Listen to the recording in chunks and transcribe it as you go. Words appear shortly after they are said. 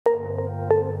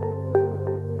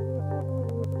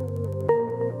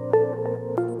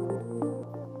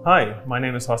Hi, my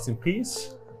name is Horst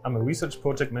Pies. I'm a research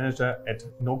project manager at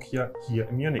Nokia here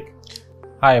in Munich.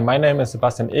 Hi, my name is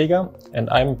Sebastian Eger and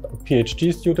I'm a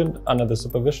PhD student under the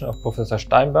supervision of Professor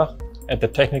Steinbach at the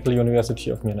Technical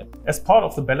University of Munich. As part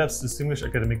of the Bell Labs Distinguished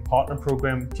Academic Partner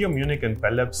Program, TU Munich and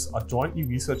Bell Labs are jointly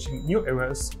researching new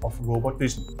areas of robot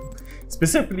vision.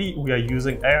 Specifically, we are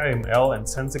using AI/ML and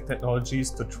sensing technologies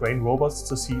to train robots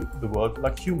to see the world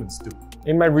like humans do.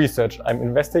 In my research, I'm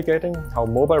investigating how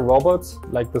mobile robots,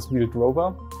 like this wheeled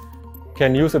rover,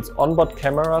 can use its onboard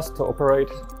cameras to operate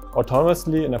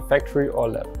autonomously in a factory or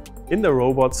lab. Indoor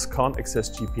robots can't access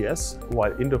GPS,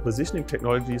 while indoor positioning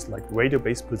technologies like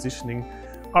radio-based positioning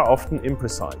are often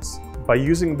imprecise. By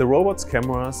using the robot's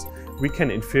cameras, we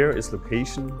can infer its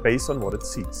location based on what it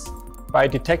sees. By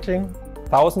detecting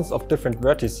thousands of different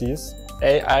vertices,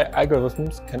 AI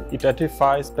algorithms can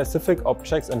identify specific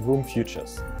objects and room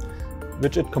features,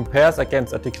 which it compares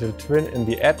against a digital twin in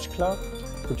the edge cloud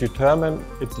to determine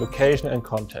its location and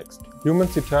context.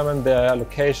 Humans determine their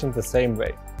location the same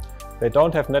way. They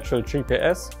don't have natural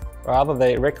GPS, rather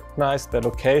they recognize their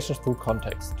location through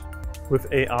context.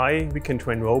 With AI, we can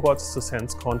train robots to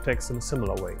sense context in a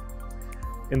similar way.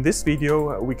 In this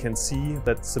video, we can see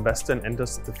that Sebastian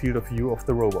enters the field of view of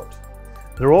the robot.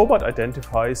 The robot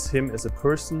identifies him as a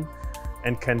person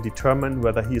and can determine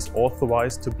whether he is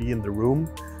authorized to be in the room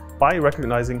by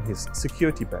recognizing his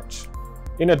security badge.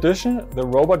 In addition, the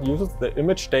robot uses the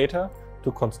image data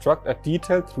to construct a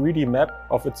detailed 3D map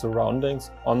of its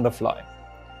surroundings on the fly.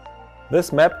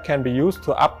 This map can be used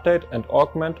to update and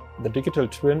augment the digital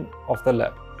twin of the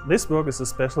lab. This work is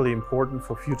especially important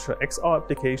for future XR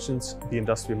applications, the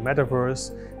industrial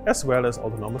metaverse, as well as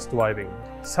autonomous driving.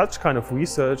 Such kind of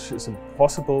research is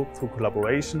possible through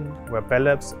collaboration, where Bell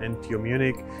Labs and TU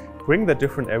Munich bring their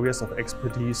different areas of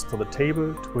expertise to the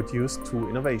table to produce true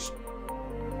innovation.